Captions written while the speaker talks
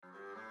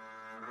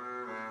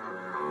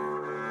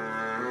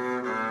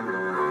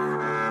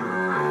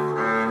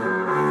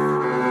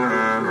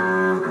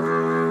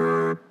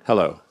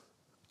Hello,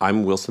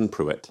 I'm Wilson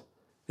Pruitt,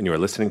 and you are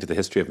listening to the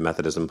History of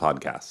Methodism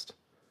podcast.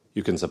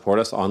 You can support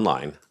us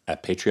online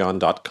at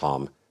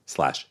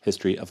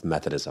patreon.com/History of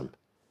Methodism.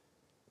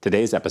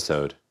 Today's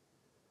episode,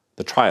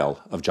 The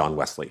Trial of John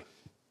Wesley.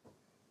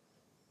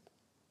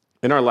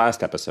 In our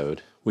last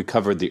episode, we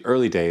covered the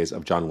early days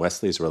of John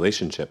Wesley's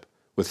relationship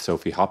with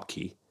Sophie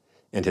Hopke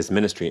and his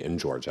ministry in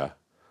Georgia,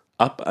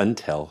 up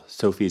until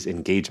Sophie's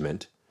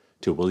engagement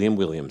to William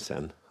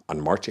Williamson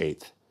on March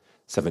 8th,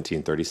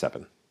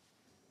 1737.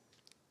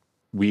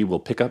 We will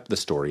pick up the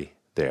story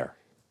there.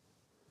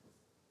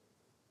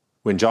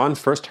 When John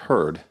first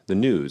heard the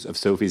news of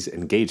Sophie's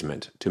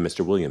engagement to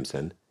Mr.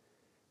 Williamson,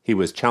 he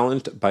was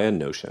challenged by a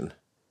notion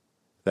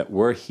that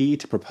were he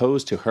to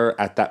propose to her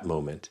at that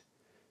moment,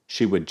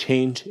 she would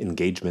change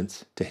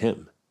engagements to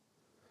him.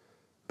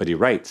 But he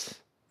writes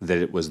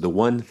that it was the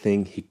one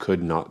thing he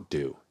could not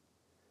do.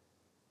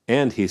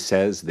 And he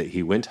says that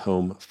he went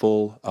home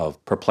full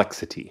of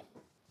perplexity.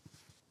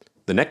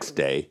 The next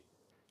day,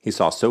 he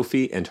saw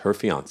Sophie and her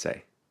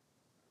fiancé.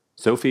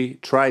 Sophie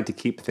tried to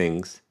keep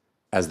things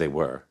as they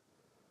were,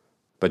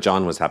 but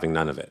John was having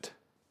none of it.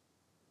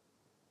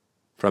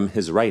 From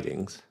his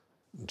writings,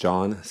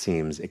 John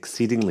seems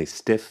exceedingly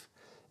stiff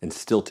and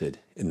stilted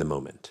in the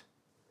moment.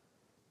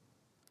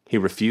 He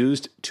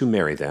refused to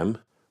marry them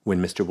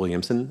when Mr.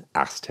 Williamson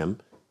asked him,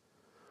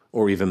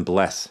 or even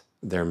bless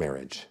their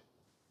marriage.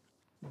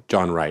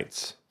 John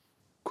writes,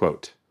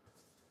 quote,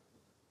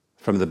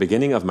 "From the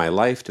beginning of my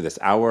life to this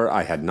hour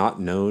I had not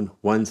known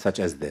one such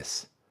as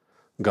this.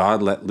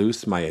 God let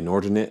loose my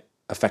inordinate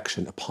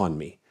affection upon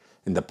me,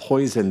 and the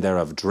poison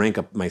thereof drank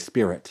up my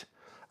spirit.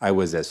 I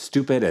was as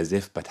stupid as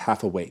if but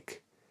half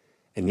awake,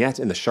 and yet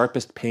in the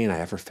sharpest pain I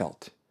ever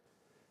felt.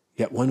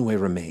 Yet one way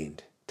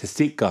remained, to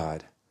seek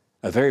God,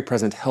 a very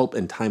present help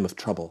in time of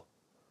trouble.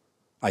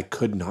 I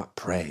could not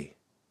pray.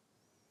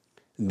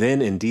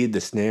 Then indeed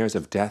the snares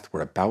of death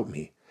were about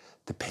me,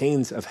 the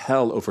pains of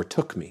hell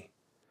overtook me.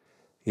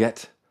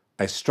 Yet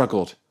I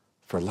struggled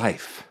for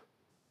life."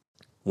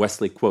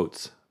 Wesley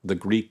quotes the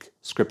Greek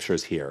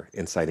scriptures here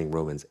in citing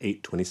Romans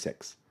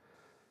 8:26.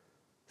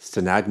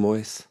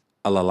 "Stenagmois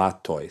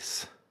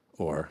alalatois,"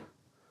 or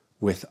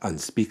 "with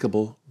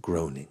unspeakable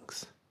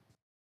groanings."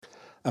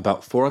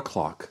 About 4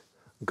 o'clock,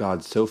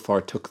 God so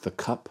far took the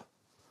cup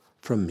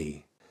from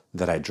me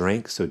that I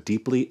drank so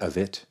deeply of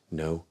it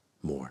no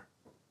more.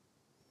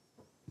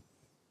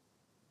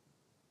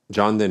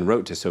 John then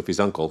wrote to Sophie's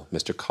uncle,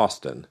 Mr.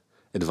 Coston,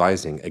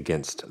 advising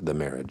against the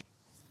marriage.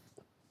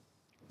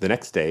 The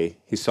next day,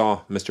 he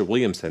saw Mr.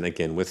 Williamson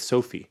again with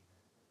Sophie.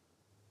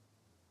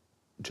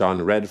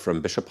 John read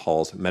from Bishop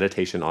Hall's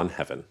Meditation on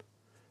Heaven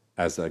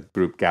as a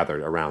group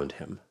gathered around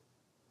him.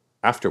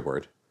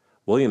 Afterward,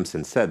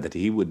 Williamson said that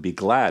he would be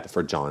glad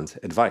for John's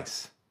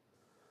advice.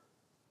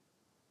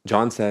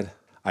 John said,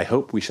 "I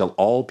hope we shall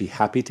all be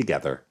happy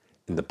together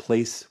in the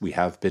place we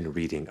have been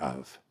reading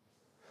of,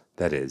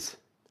 that is,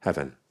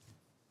 heaven."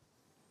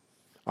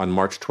 On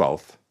March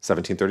 12th,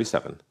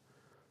 1737,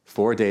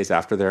 4 days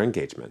after their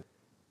engagement,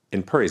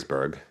 in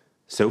Perrysburg,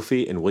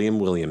 Sophie and William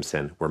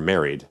Williamson were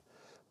married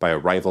by a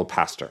rival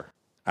pastor,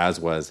 as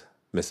was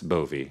Miss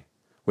Bovey,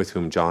 with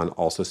whom John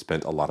also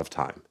spent a lot of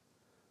time.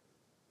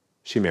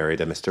 She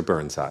married a Mr.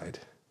 Burnside.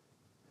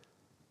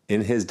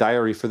 In his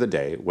diary for the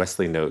day,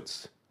 Wesley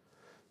notes,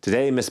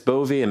 "Today Miss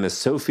Bovey and Miss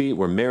Sophie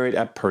were married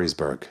at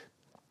Perrysburg."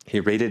 He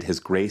rated his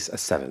grace a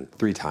 7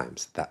 3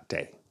 times that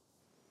day.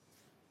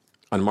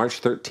 On March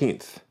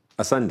 13th,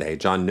 a Sunday,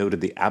 John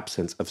noted the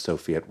absence of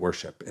Sophie at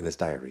worship in his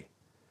diary.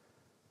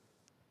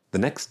 The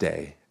next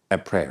day,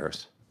 at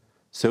prayers,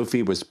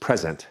 Sophie was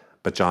present,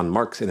 but John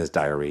marks in his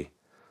diary,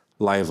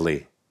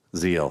 "lively,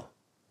 zeal,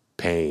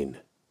 pain."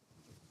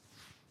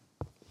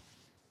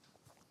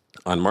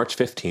 On March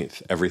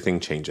 15th, everything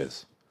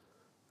changes.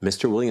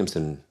 Mr.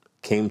 Williamson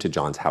came to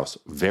John's house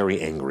very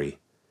angry.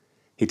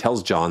 He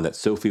tells John that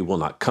Sophie will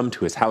not come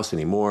to his house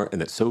anymore and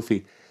that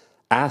Sophie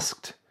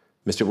asked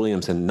Mr.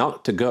 Williamson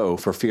not to go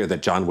for fear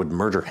that John would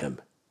murder him.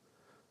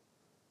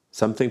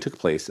 Something took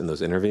place in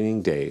those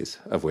intervening days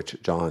of which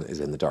John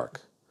is in the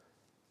dark.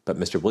 But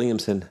Mr.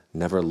 Williamson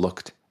never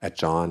looked at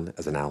John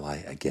as an ally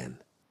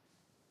again.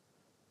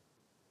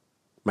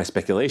 My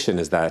speculation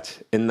is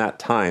that in that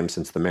time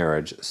since the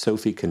marriage,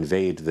 Sophie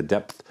conveyed the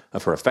depth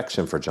of her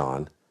affection for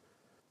John,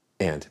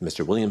 and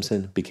Mr.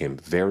 Williamson became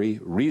very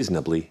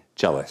reasonably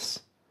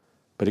jealous.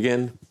 But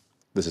again,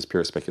 this is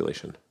pure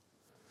speculation.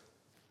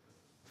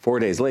 4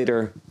 days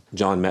later,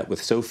 John met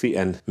with Sophie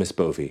and Miss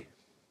Bovey,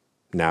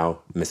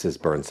 now Mrs.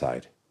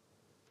 Burnside.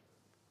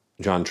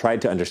 John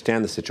tried to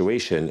understand the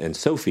situation, and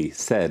Sophie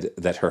said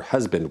that her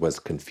husband was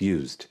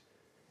confused.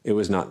 It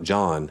was not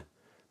John,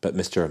 but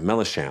Mr.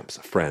 Melischamp's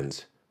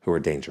friends who were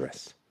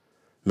dangerous.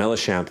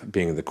 Melichamp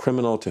being the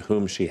criminal to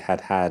whom she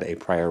had had a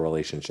prior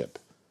relationship.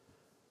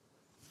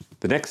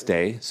 The next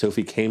day,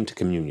 Sophie came to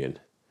communion,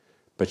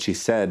 but she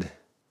said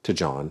to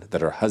John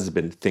that her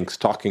husband thinks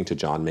talking to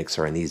John makes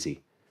her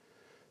uneasy.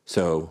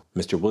 So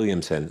Mr.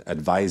 Williamson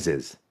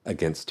advises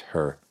against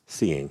her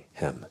seeing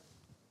him.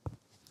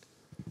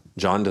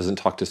 John doesn't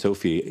talk to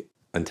Sophie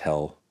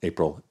until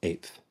April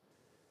 8th.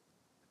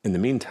 In the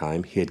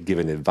meantime, he had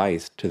given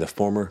advice to the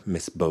former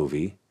Miss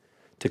Bovey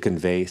to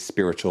convey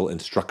spiritual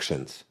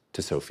instructions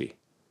to Sophie.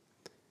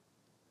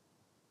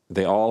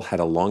 They all had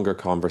a longer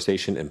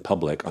conversation in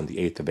public on the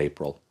 8th of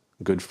April,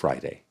 Good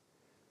Friday,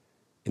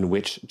 in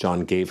which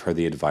John gave her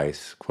the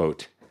advice,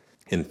 quote,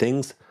 "In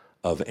things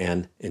of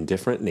an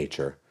indifferent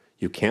nature,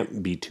 you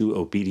can't be too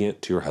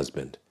obedient to your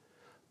husband.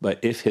 But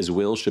if his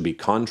will should be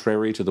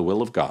contrary to the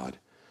will of God,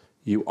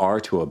 you are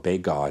to obey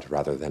God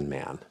rather than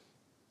man."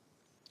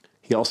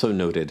 He also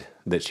noted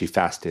that she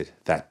fasted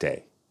that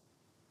day.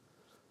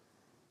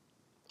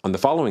 On the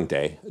following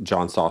day,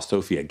 John saw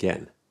Sophie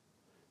again.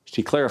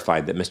 She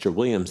clarified that Mr.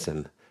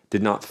 Williamson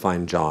did not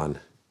find John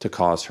to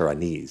cause her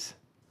unease,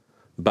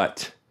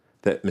 but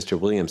that Mr.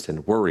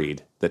 Williamson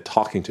worried that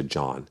talking to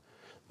John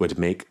would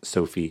make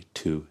Sophie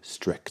too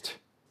strict.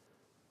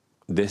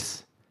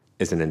 This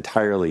is an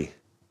entirely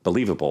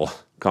believable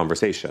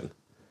conversation.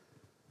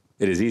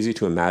 It is easy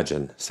to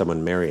imagine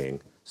someone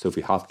marrying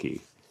Sophie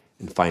Hopke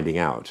and finding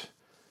out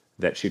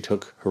that she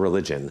took her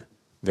religion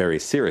very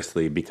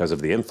seriously because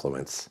of the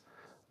influence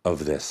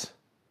of this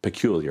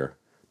peculiar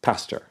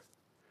pastor,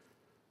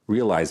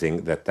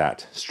 realizing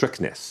that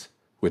strictness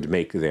would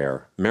make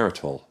their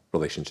marital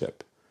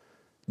relationship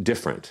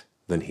different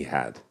than he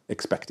had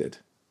expected.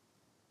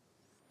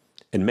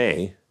 In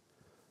May,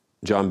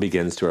 John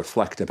begins to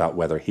reflect about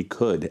whether he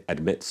could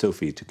admit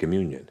Sophie to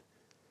communion.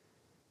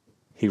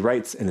 He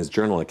writes in his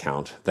journal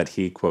account that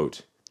he,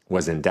 quote,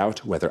 "was in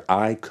doubt whether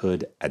I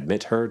could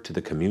admit her to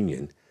the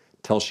communion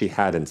till she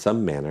had in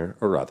some manner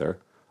or other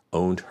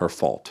owned her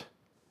fault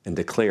and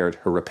declared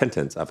her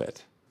repentance of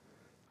it.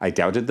 I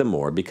doubted the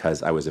more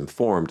because I was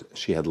informed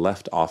she had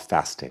left off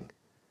fasting,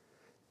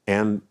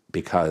 and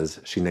because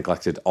she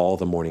neglected all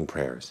the morning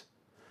prayers,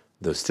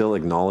 though still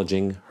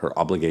acknowledging her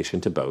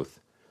obligation to both,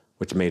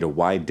 which made a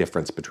wide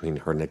difference between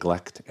her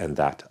neglect and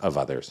that of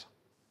others."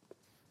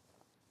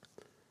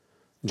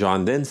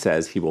 John then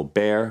says he will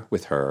bear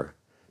with her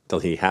till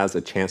he has a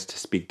chance to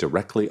speak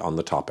directly on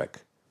the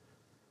topic.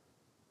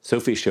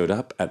 Sophie showed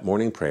up at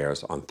morning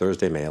prayers on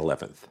Thursday, May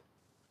 11th,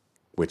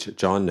 which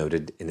John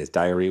noted in his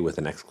diary with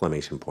an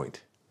exclamation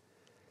point.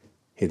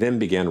 He then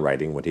began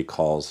writing what he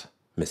calls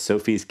Miss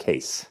Sophie's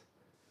case.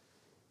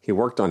 He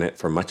worked on it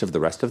for much of the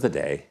rest of the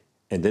day,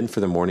 and then for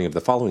the morning of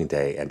the following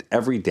day, and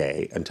every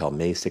day until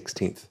May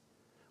 16th,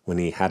 when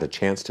he had a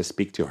chance to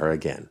speak to her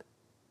again.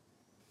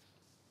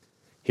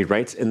 He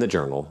writes in the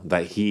journal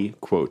that he,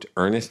 quote,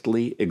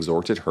 "earnestly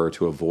exhorted her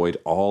to avoid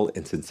all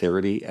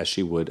insincerity as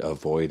she would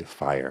avoid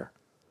fire,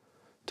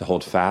 to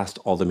hold fast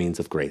all the means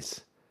of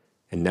grace,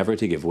 and never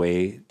to give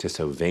way to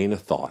so vain a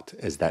thought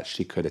as that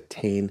she could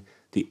attain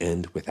the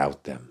end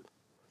without them.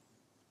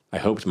 I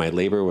hoped my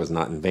labor was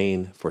not in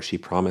vain, for she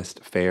promised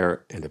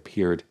fair and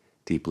appeared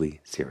deeply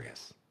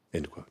serious."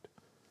 End quote.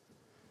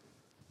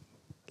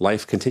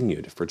 Life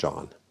continued for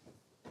John.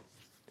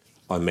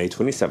 On May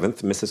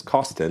 27th, Mrs.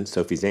 Costin,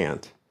 Sophie's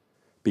aunt,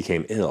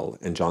 became ill,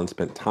 and John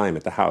spent time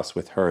at the house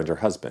with her and her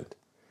husband,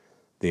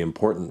 the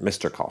important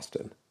Mr.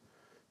 Costin,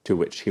 to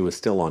which he was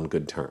still on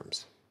good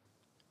terms.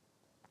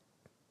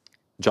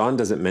 John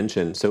doesn't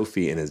mention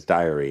Sophie in his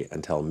diary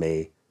until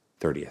May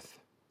 30th,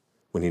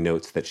 when he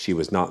notes that she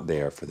was not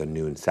there for the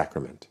noon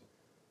sacrament.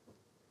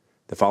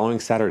 The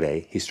following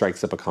Saturday, he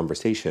strikes up a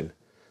conversation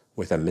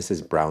with a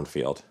Mrs.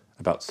 Brownfield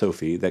about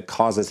Sophie that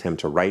causes him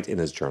to write in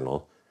his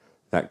journal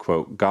that,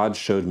 quote, "God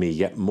showed me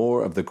yet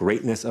more of the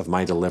greatness of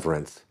my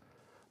deliverance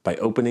by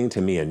opening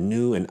to me a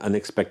new and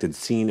unexpected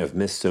scene of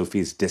Miss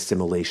Sophie's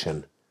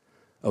dissimulation.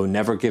 Oh,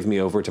 never give me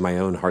over to my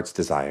own heart's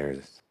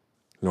desires,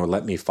 nor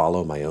let me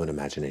follow my own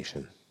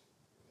imagination."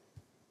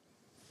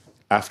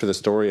 After the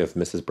story of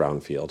Mrs.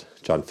 Brownfield,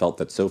 John felt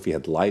that Sophie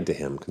had lied to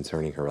him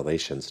concerning her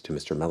relations to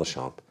Mr.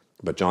 Melichamp,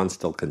 but John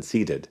still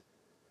conceded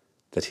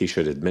that he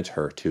should admit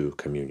her to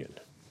communion.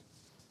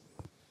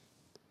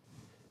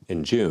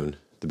 In June,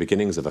 the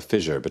beginnings of a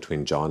fissure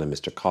between John and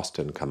Mr.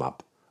 Costin come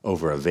up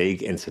over a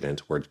vague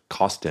incident where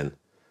Costin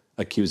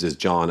accuses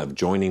John of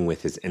joining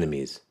with his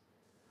enemies.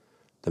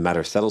 The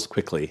matter settles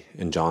quickly,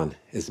 and John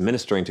is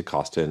ministering to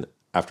Costin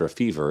after a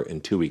fever in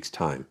 2 weeks'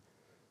 time.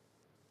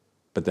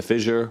 But the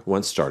fissure,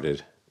 once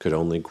started, could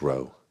only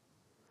grow.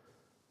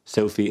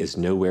 Sophie is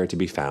nowhere to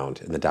be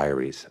found in the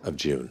diaries of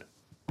June.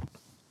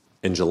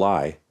 In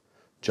July,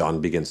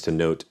 John begins to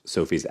note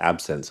Sophie's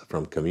absence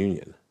from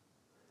communion.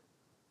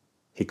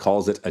 He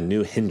calls it a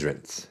new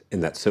hindrance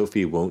in that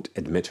Sophie won't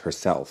admit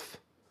herself.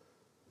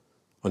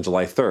 On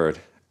July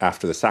 3rd,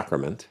 after the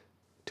sacrament,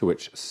 to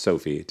which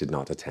Sophie did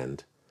not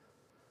attend,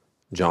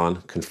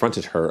 John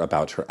confronted her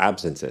about her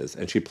absences,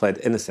 and she pled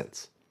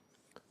innocence.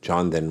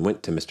 John then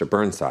went to Mr.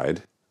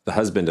 Burnside, the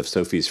husband of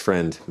Sophie's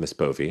friend, Miss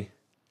Bovey,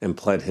 and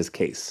pled his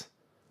case.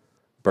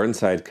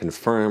 Burnside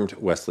confirmed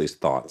Wesley's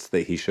thoughts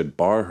that he should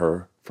bar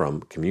her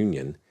from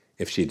communion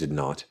if she did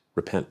not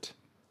repent.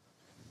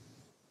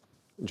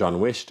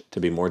 John wished to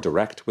be more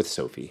direct with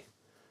Sophie,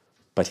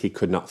 but he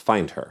could not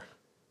find her.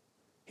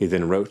 He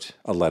then wrote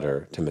a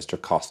letter to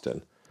Mr.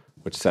 Costin,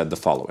 which said the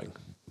following: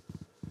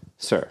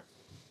 "Sir,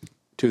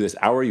 To this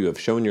hour you have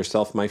shown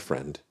yourself my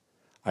friend.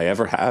 I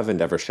ever have and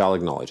ever shall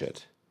acknowledge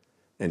it.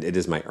 And it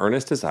is my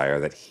earnest desire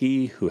that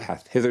he who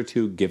hath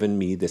hitherto given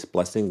me this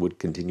blessing would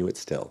continue it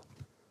still.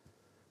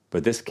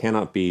 But this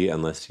cannot be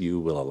unless you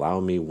will allow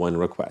me one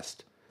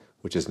request,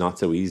 which is not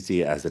so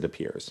easy as it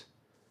appears.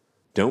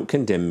 Don't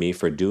condemn me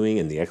for doing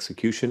in the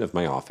execution of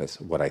my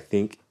office what I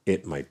think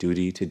it my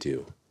duty to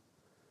do.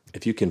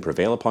 If you can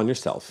prevail upon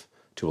yourself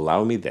to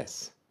allow me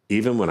this,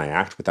 even when I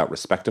act without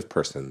respect of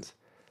persons,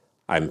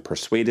 I am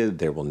persuaded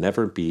there will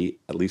never be,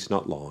 at least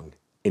not long,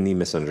 any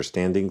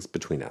misunderstandings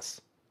between us.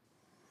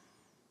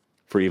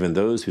 For even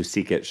those who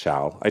seek it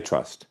shall, I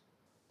trust,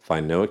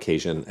 find no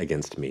occasion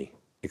against me,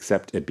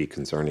 except it be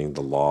concerning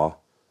the law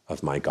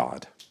of my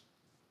God.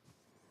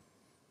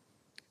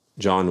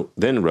 John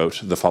then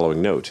wrote the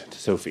following note to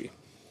Sophie.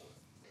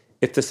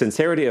 If the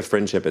sincerity of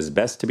friendship is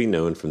best to be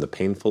known from the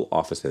painful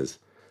offices,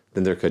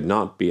 then there could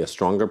not be a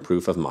stronger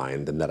proof of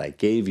mine than that I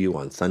gave you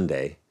on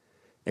Sunday,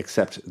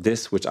 except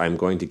this which I am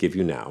going to give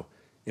you now,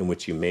 in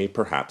which you may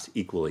perhaps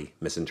equally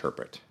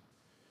misinterpret.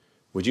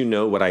 Would you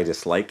know what I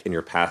dislike in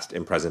your past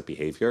and present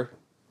behavior?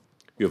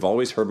 You have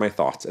always heard my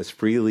thoughts as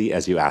freely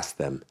as you asked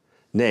them,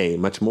 nay,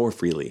 much more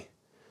freely.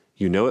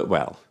 You know it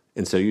well,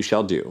 and so you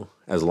shall do,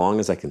 as long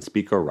as I can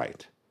speak or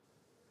write.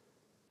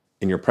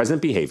 In your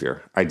present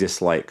behavior, I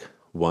dislike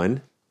 1.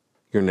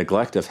 Your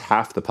neglect of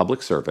half the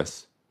public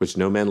service, which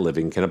no man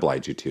living can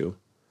oblige you to.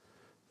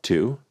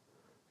 2.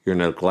 Your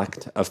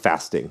neglect of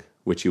fasting,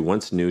 which you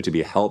once knew to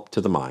be a help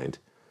to the mind,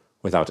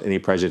 without any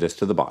prejudice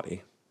to the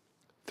body.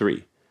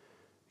 3.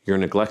 Your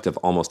neglect of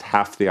almost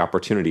half the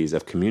opportunities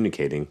of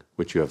communicating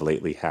which you have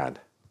lately had.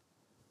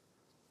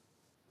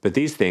 But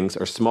these things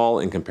are small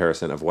in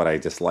comparison of what I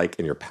dislike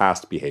in your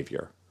past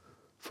behavior.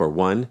 For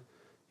 1,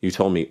 you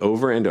told me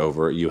over and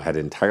over you had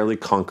entirely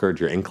conquered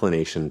your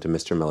inclination to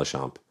Mr.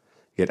 Melichamp,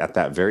 yet at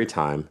that very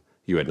time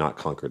you had not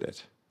conquered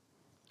it.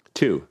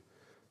 2,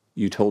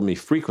 you told me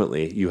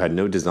frequently you had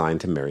no design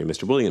to marry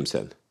Mr.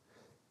 Williamson,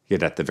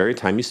 yet at the very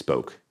time you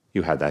spoke,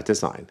 you had that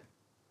design.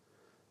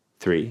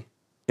 3,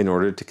 in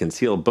order to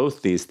conceal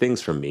both these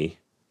things from me,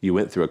 you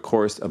went through a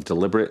course of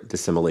deliberate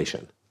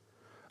dissimulation.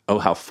 Oh,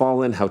 how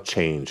fallen, how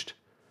changed!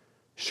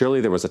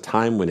 Surely there was a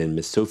time when in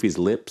Miss Sophie's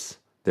lips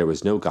there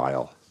was no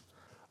guile.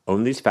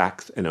 Own these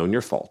facts and own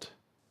your fault,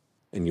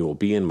 and you will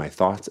be in my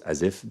thoughts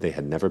as if they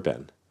had never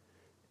been.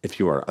 If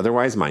you are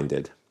otherwise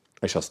minded,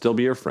 I shall still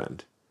be your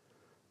friend,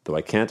 though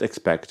I can't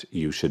expect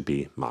you should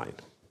be mine.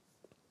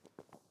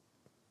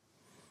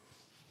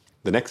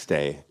 The next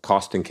day,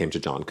 Costin came to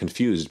John,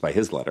 confused by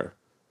his letter.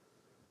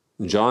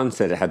 John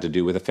said it had to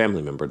do with a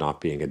family member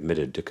not being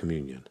admitted to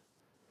communion.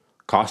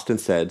 Costin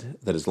said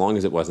that as long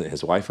as it wasn't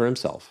his wife or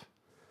himself,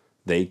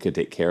 they could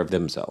take care of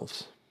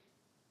themselves.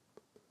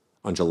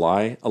 On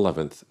July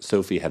 11th,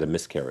 Sophie had a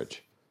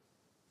miscarriage.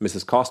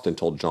 Mrs. Costin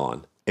told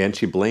John, and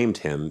she blamed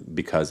him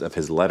because of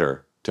his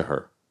letter to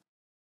her.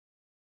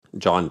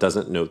 John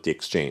doesn't note the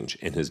exchange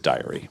in his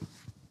diary.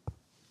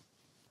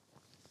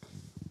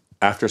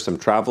 After some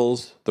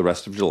travels the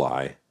rest of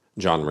July,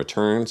 John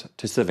returns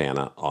to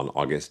Savannah on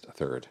August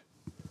 3rd.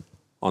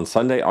 On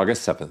Sunday,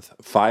 August 7th,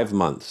 5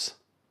 months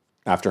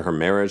after her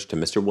marriage to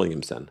Mr.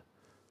 Williamson,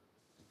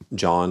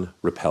 John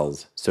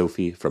repels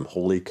Sophie from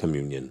Holy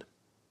Communion.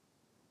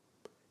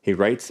 He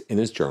writes in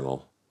his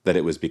journal that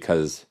it was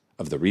because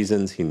of the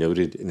reasons he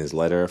noted in his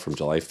letter from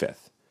July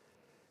 5th,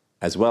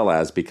 as well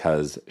as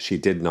because she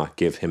did not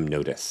give him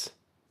notice.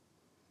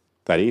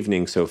 That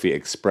evening, Sophie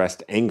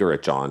expressed anger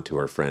at John to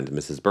her friend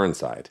Mrs.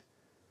 Burnside.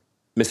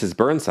 Mrs.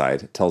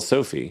 Burnside tells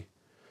Sophie,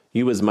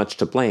 "You was much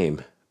to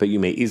blame, but you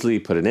may easily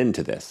put an end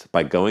to this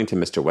by going to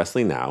Mr.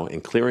 Wesley now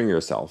and clearing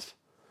yourself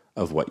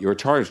of what you are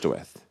charged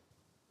with."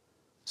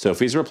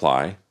 Sophie's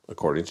reply,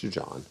 according to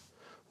John,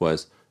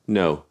 was,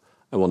 "No,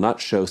 I will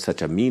not show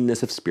such a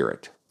meanness of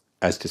spirit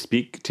as to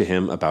speak to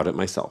him about it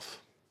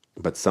myself,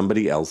 but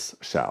somebody else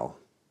shall."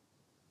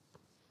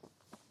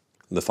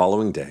 The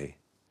following day,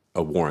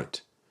 a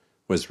warrant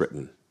was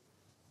written.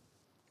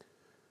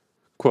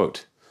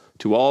 Quote,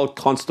 "To all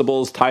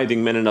constables,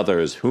 tithing men, and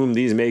others whom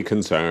these may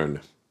concern,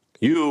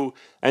 you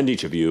and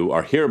each of you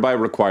are hereby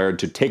required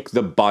to take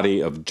the body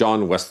of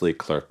John Wesley,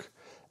 clerk,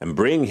 and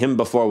bring him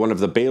before one of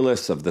the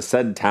bailiffs of the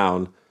said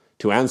town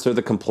to answer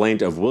the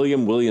complaint of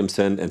William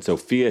Williamson and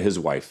Sophia his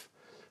wife,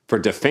 for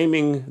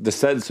defaming the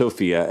said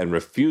Sophia and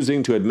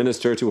refusing to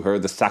administer to her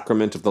the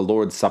sacrament of the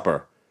Lord's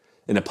Supper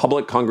in a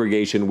public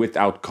congregation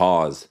without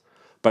cause,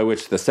 by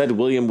which the said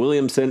William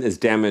Williamson is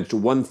damaged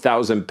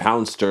 1,000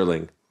 pounds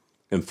sterling,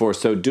 and for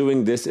so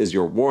doing this is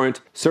your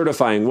warrant,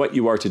 certifying what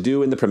you are to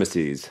do in the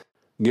premises,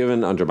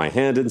 given under my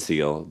hand and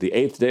seal, the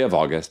 8th day of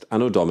August,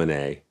 Anno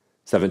Domini,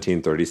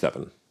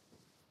 1737.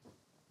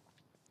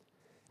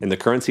 In the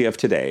currency of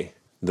today,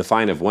 the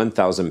fine of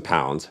 1,000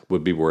 pounds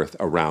would be worth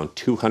around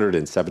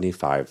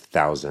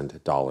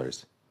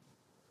 $275,000.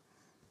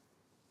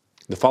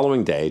 The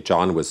following day,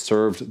 John was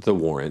served the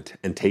warrant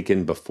and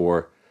taken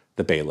before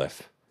the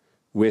bailiff,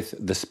 with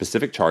the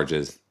specific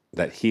charges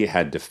that he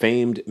had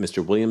defamed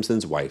Mr.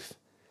 Williamson's wife,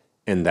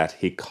 and that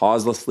he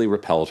causelessly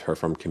repelled her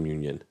from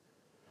communion.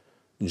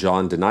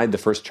 John denied the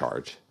first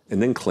charge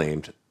and then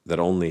claimed that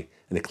only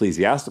an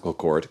ecclesiastical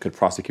court could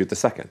prosecute the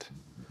second,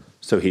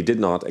 so he did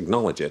not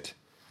acknowledge it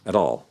at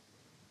all.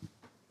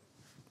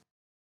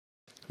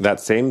 That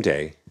same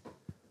day,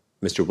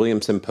 Mr.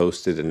 Williamson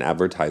posted an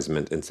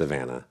advertisement in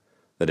Savannah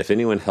that if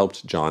anyone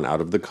helped John out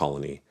of the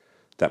colony,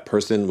 that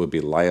person would be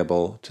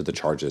liable to the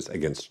charges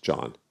against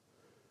John.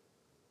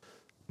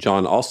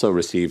 John also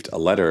received a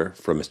letter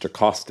from Mr.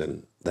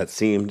 Costin that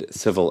seemed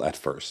civil at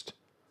first,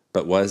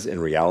 but was in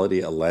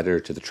reality a letter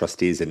to the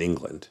trustees in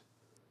England.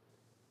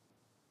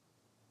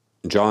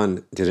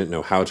 John didn't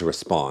know how to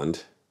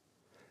respond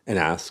and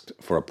asked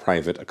for a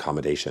private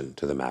accommodation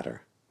to the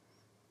matter.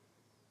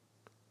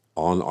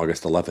 On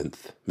August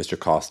 11th, Mr.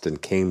 Costin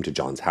came to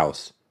John's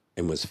house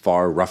and was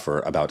far rougher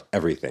about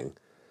everything,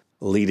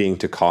 leading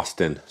to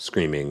Costin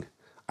screaming,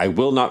 "I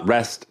will not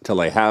rest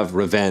till I have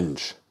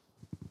revenge."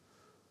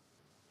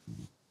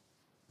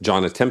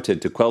 John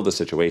attempted to quell the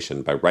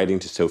situation by writing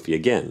to Sophie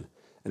again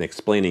and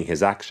explaining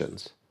his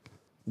actions.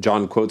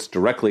 John quotes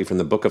directly from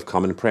the Book of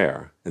Common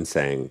Prayer and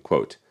saying,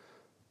 quote,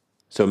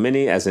 "So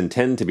many as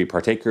intend to be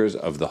partakers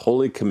of the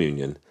Holy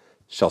Communion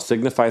shall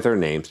signify their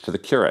names to the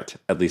curate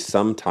at least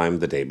some time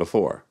the day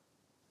before."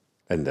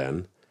 And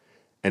then,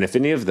 "And if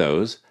any of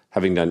those,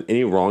 having done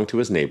any wrong to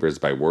his neighbors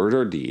by word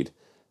or deed,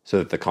 so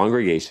that the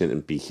congregation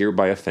be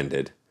hereby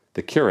offended,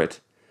 the curate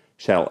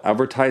shall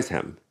advertise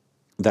him,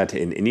 that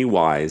in any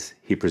wise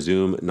he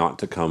presume not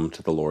to come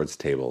to the Lord's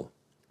table,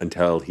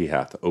 until he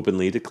hath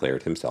openly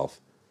declared himself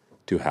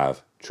to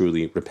have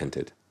truly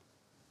repented."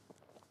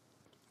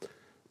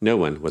 No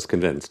one was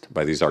convinced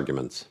by these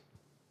arguments.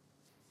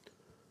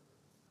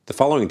 The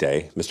following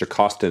day, Mr.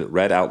 Costin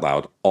read out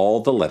loud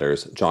all the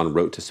letters John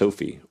wrote to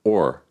Sophie,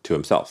 or to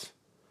himself.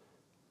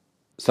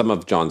 Some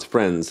of John's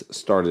friends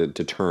started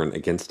to turn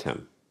against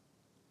him.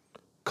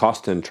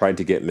 Costin tried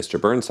to get Mr.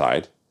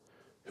 Burnside,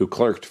 who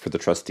clerked for the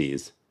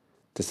trustees,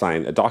 to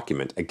sign a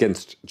document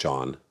against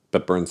John,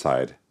 but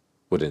Burnside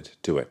wouldn't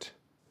do it.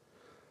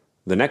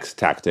 The next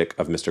tactic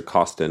of Mr.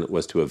 Costin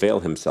was to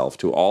avail himself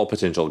to all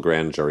potential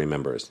grand jury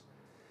members.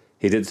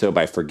 He did so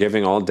by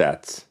forgiving all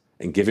debts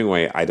and giving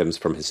away items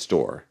from his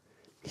store.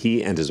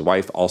 He and his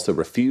wife also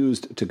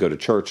refused to go to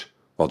church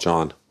while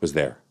John was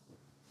there.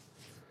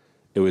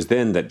 It was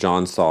then that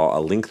John saw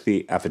a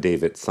lengthy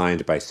affidavit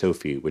signed by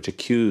Sophie which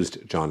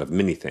accused John of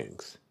many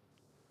things.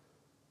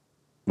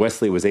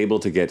 Wesley was able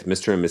to get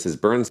Mr. and Mrs.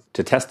 Burns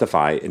to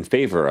testify in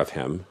favor of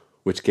him,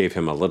 which gave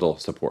him a little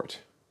support.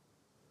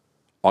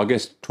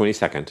 August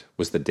 22nd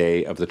was the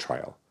day of the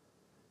trial,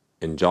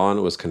 and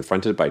John was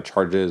confronted by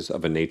charges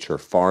of a nature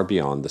far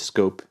beyond the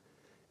scope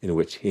in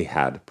which he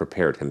had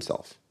prepared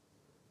himself.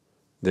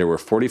 There were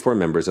 44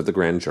 members of the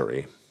grand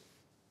jury,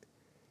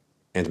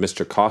 and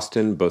Mr.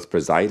 Costin both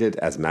presided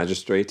as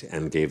magistrate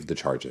and gave the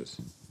charges.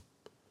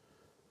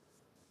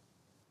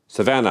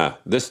 Savannah,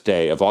 this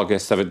day of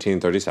August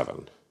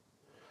 1737.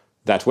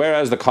 That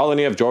whereas the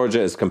colony of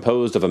Georgia is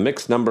composed of a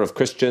mixed number of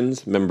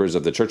Christians, members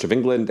of the Church of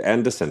England,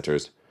 and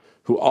dissenters,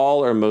 who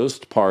all or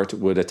most part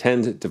would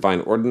attend divine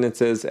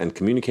ordinances and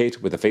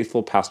communicate with the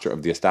faithful pastor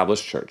of the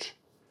established church,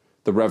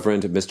 the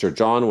Reverend Mr.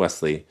 John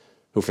Wesley,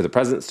 who for the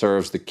present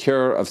serves the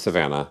cure of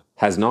Savannah,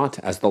 has not,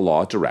 as the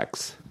law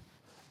directs,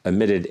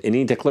 omitted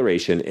any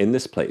declaration in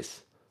this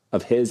place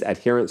of his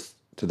adherence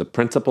to the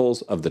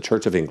principles of the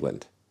Church of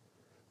England.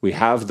 We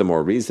have the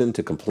more reason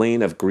to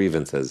complain of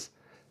grievances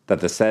that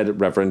the said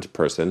reverend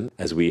person,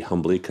 as we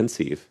humbly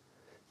conceive,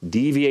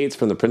 deviates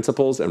from the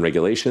principles and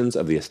regulations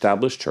of the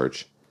established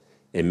church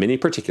in many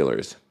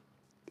particulars,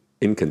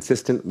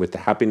 inconsistent with the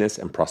happiness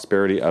and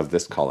prosperity of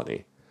this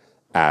colony,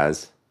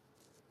 as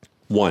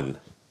 1.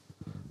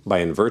 By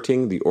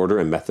inverting the order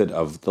and method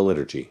of the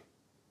liturgy.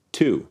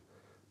 2.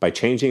 By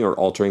changing or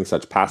altering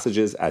such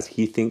passages as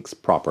he thinks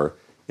proper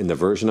in the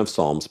version of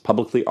psalms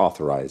publicly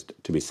authorized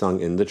to be sung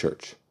in the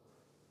church.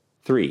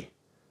 3.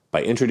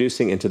 By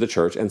introducing into the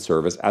church and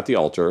service at the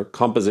altar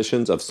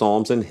compositions of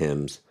psalms and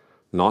hymns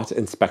not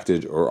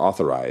inspected or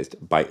authorized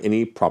by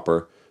any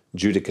proper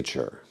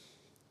judicature.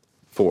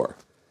 4.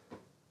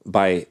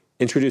 By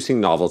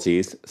introducing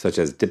novelties such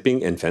as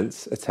dipping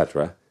infants,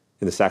 etc.,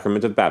 in the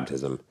sacrament of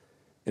baptism,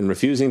 and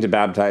refusing to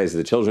baptize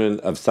the children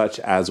of such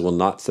as will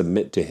not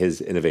submit to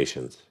his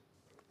innovations.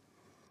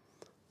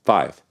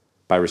 5.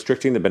 By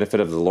restricting the benefit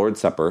of the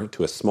Lord's Supper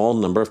to a small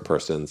number of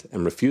persons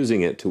and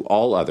refusing it to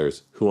all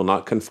others who will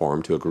not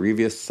conform to a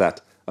grievous set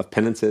of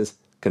penances,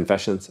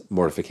 confessions,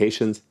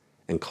 mortifications,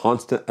 and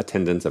constant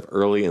attendance of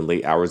early and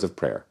late hours of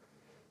prayer,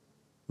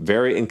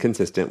 very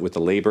inconsistent with the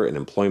labor and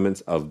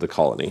employments of the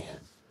colony.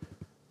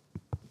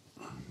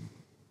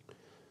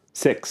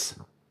 6.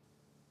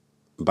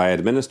 By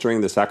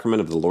administering the sacrament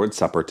of the Lord's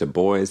Supper to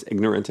boys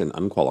ignorant and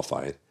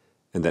unqualified,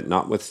 and that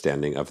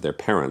notwithstanding of their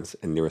parents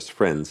and nearest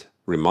friends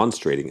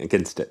remonstrating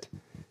against it,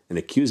 and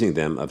accusing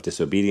them of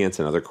disobedience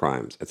and other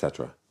crimes,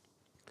 etc.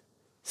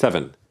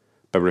 7.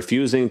 By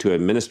refusing to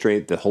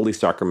administrate the Holy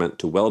Sacrament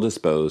to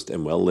well-disposed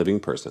and well-living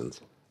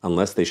persons,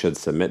 unless they should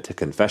submit to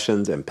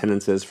confessions and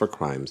penances for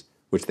crimes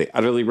which they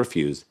utterly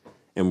refuse,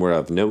 and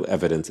whereof no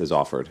evidence is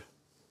offered.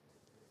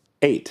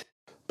 8.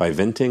 by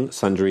venting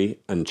sundry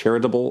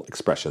uncharitable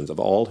expressions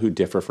of all who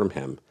differ from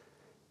him,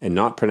 and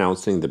not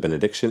pronouncing the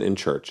benediction in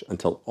church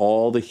until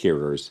all the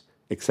hearers,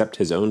 except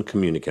his own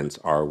communicants,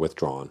 are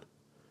withdrawn.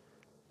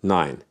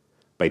 9.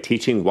 By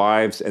teaching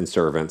wives and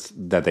servants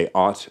that they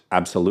ought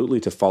absolutely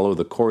to follow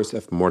the course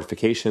of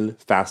mortification,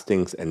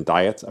 fastings, and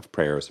diets of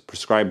prayers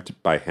prescribed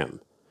by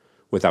him,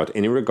 without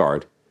any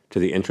regard to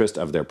the interest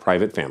of their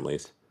private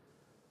families,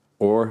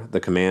 or the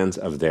commands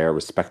of their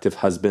respective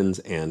husbands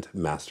and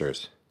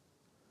masters.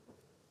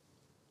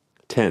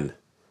 10.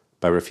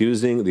 By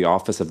refusing the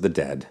office of the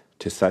dead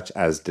to such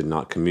as did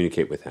not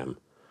communicate with him,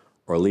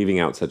 or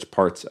leaving out such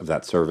parts of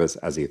that service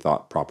as he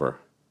thought proper.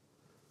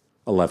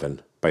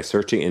 11. By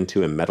searching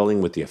into and meddling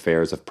with the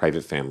affairs of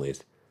private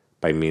families,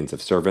 by means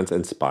of servants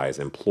and spies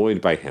employed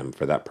by him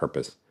for that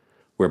purpose,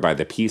 whereby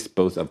the peace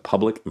both of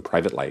public and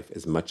private life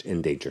is much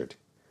endangered.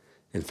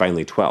 And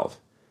finally, 12.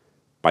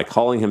 By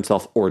calling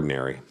himself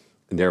ordinary,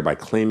 and thereby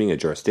claiming a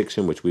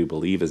jurisdiction which we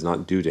believe is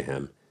not due to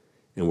him,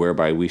 and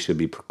whereby we should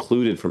be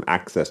precluded from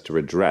access to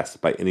redress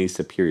by any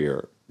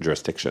superior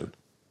jurisdiction.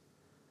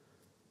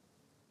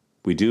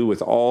 We do,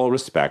 with all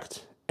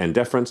respect and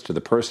deference to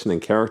the person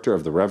and character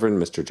of the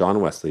Reverend Mr. John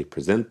Wesley,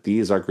 present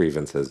these our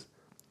grievances,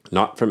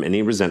 not from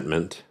any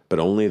resentment, but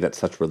only that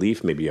such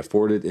relief may be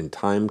afforded in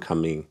time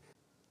coming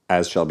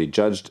as shall be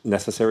judged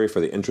necessary for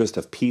the interest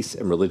of peace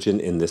and religion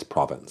in this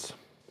province.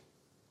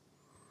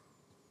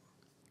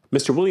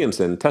 Mr.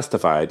 Williamson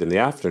testified in the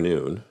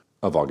afternoon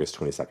of August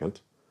 22nd,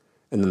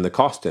 and then the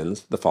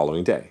Costons the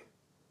following day.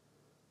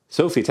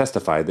 Sophie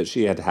testified that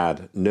she had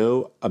had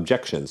no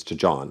objections to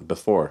John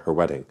before her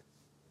wedding.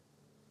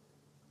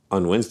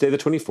 On Wednesday the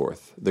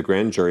 24th, the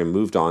grand jury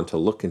moved on to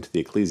look into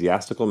the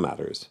ecclesiastical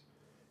matters,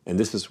 and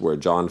this is where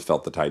John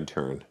felt the tide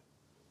turn.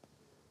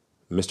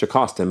 Mr.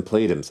 Coston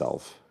played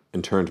himself,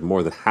 and turned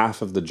more than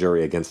half of the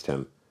jury against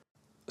him,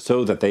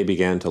 so that they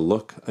began to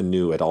look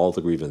anew at all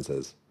the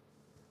grievances.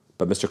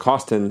 But Mr.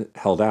 Coston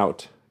held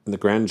out, and the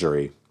grand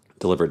jury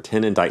delivered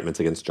 10 indictments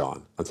against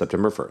John on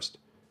September 1st,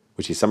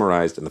 which he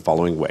summarized in the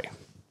following way.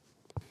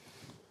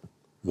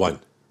 1.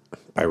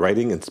 By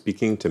writing and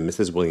speaking to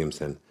Mrs.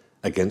 Williamson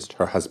against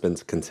her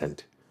husband's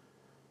consent.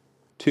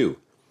 2.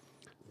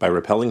 By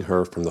repelling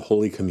her from the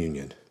Holy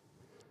Communion.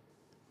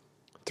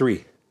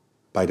 3.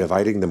 By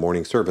dividing the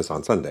morning service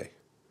on Sunday.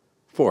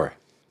 4.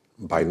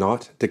 By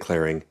not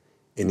declaring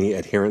any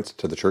adherence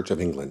to the Church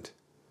of England.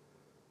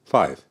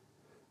 5.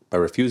 By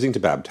refusing to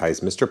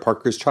baptize Mr.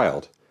 Parker's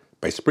child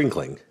by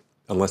sprinkling,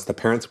 unless the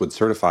parents would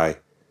certify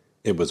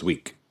it was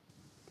weak.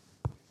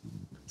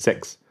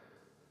 6.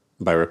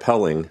 By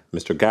repelling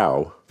Mr.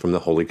 Gow from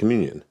the Holy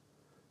Communion.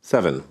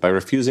 7. By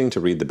refusing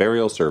to read the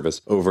burial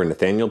service over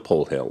Nathaniel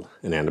Polhill,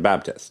 an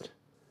Anabaptist.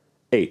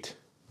 8.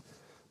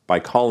 By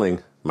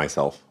calling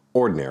myself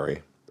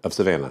Ordinary of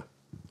Savannah.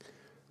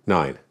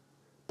 9.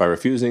 By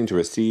refusing to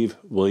receive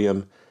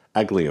William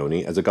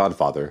Aglioni as a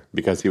godfather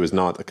because he was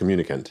not a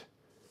communicant.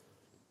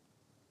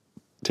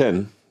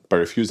 10. By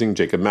refusing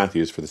Jacob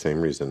Matthews for the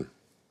same reason.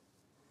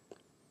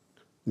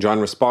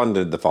 John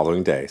responded the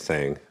following day,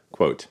 saying,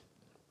 quote,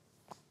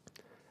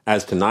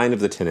 As to 9 of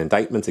the 10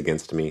 indictments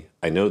against me,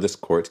 I know this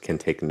court can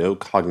take no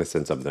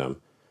cognizance of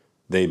them,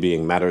 they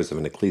being matters of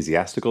an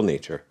ecclesiastical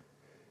nature,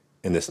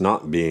 and this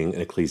not being an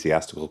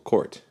ecclesiastical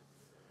court.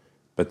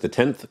 But the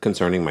 10th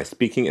concerning my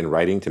speaking and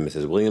writing to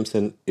Mrs.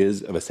 Williamson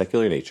is of a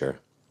secular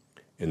nature,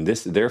 and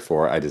this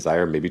therefore I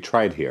desire may be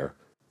tried here,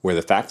 where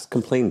the facts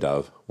complained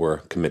of were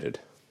committed.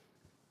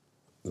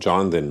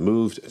 John then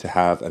moved to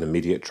have an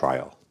immediate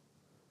trial.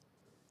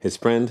 His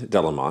friend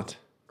Delamotte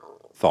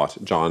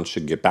thought John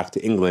should get back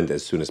to England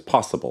as soon as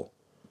possible,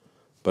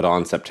 but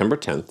on September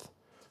 10th,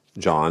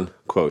 John,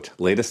 quote,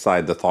 laid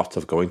aside the thoughts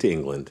of going to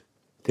England,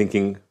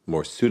 thinking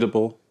more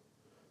suitable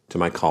to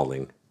my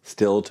calling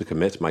still to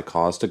commit my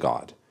cause to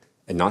God,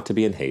 and not to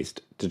be in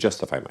haste to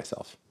justify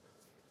myself.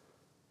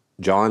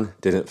 John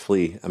didn't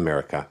flee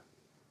America.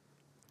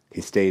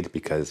 He stayed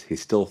because he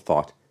still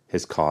thought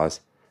his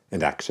cause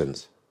and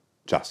actions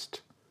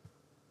just.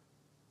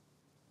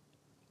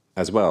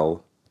 As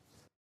well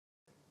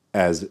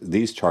as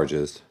these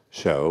charges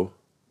show,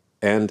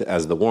 and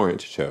as the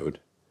warrant showed,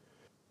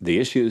 the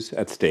issues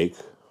at stake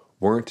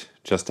weren't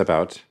just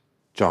about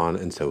John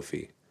and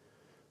Sophie,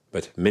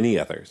 but many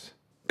others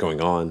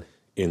going on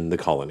in the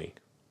colony.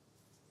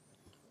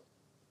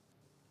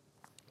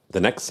 The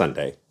next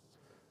Sunday,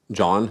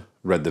 John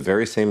read the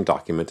very same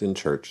document in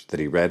church that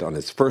he read on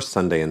his first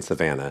Sunday in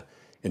Savannah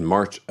in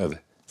March of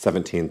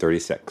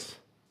 1736.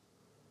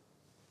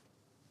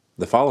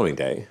 The following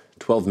day,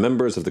 12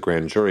 members of the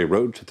grand jury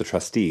wrote to the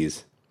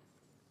trustees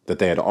that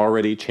they had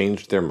already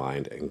changed their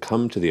mind and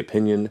come to the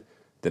opinion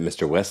that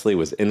Mr. Wesley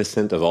was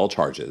innocent of all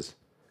charges,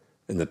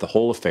 and that the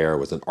whole affair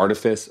was an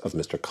artifice of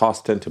Mr.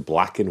 Coston to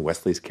blacken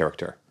Wesley's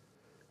character.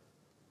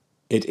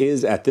 It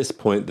is at this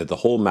point that the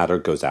whole matter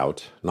goes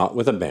out, not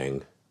with a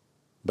bang,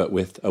 but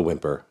with a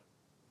whimper.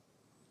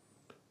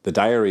 The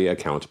diary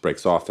account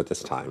breaks off at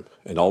this time,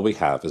 and all we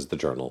have is the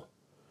journal,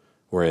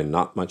 wherein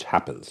not much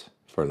happens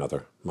for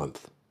another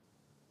month.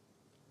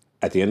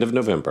 At the end of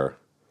November,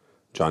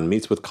 John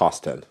meets with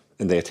Costin,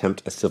 and they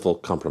attempt a civil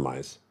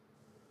compromise.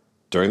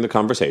 During the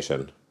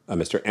conversation, a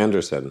Mr.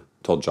 Anderson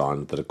told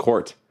John that a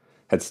court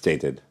had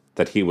stated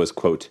that he was,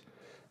 quote,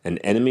 an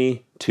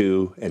enemy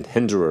to and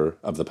hinderer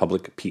of the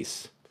public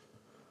peace.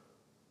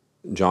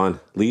 John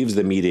leaves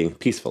the meeting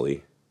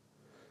peacefully,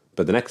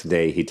 but the next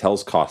day he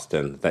tells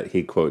Costin that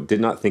he, quote,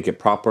 did not think it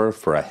proper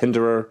for a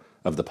hinderer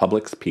of the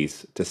public's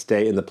peace to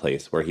stay in the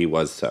place where he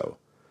was so,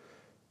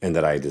 and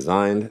that I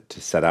designed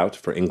to set out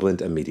for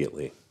England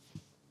immediately.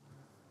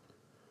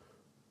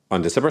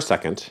 On December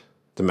 2nd,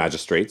 the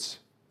magistrates,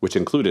 which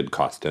included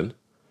Costin,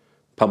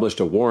 published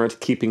a warrant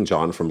keeping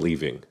John from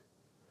leaving.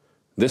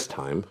 This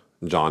time,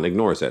 John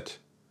ignores it.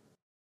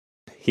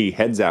 He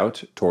heads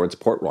out towards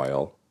Port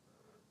Royal,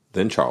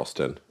 then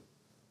Charleston,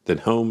 then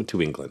home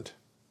to England.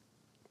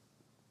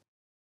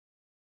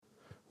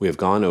 We have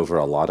gone over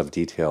a lot of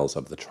details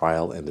of the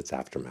trial and its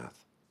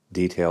aftermath,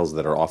 details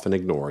that are often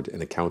ignored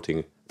in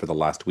accounting for the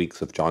last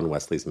weeks of John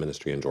Wesley's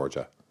ministry in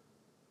Georgia.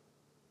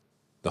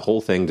 The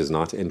whole thing does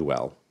not end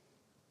well.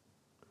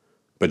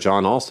 But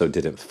John also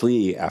didn't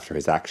flee after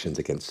his actions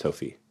against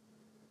Sophie.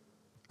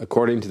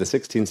 According to the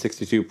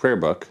 1662 prayer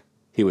book,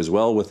 he was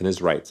well within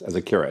his rights as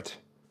a curate.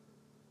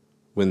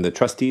 When the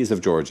trustees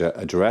of Georgia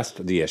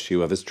addressed the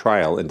issue of his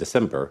trial in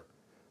December,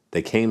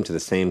 they came to the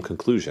same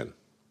conclusion.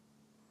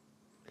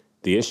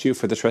 The issue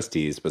for the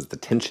trustees was the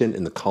tension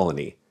in the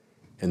colony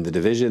and the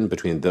division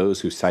between those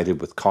who sided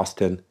with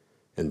Costin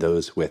and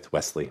those with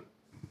Wesley.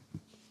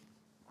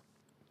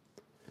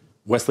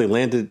 Wesley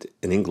landed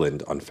in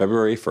England on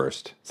February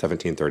 1st,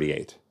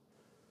 1738.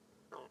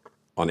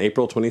 On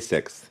April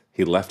 26th,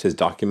 he left his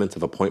documents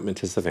of appointment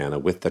to Savannah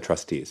with the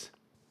trustees.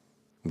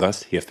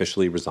 Thus, he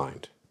officially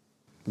resigned.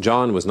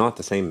 John was not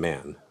the same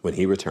man when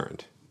he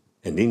returned,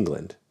 and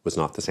England was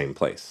not the same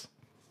place.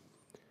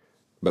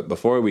 But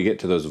before we get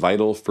to those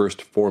vital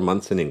first 4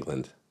 months in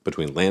England,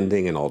 between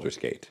landing and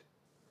Aldersgate,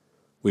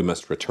 we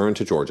must return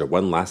to Georgia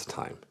one last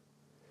time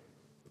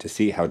to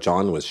see how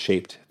John was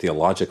shaped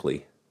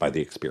theologically by the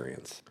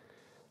experience.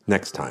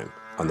 Next time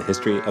on the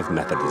History of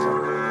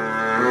Methodism.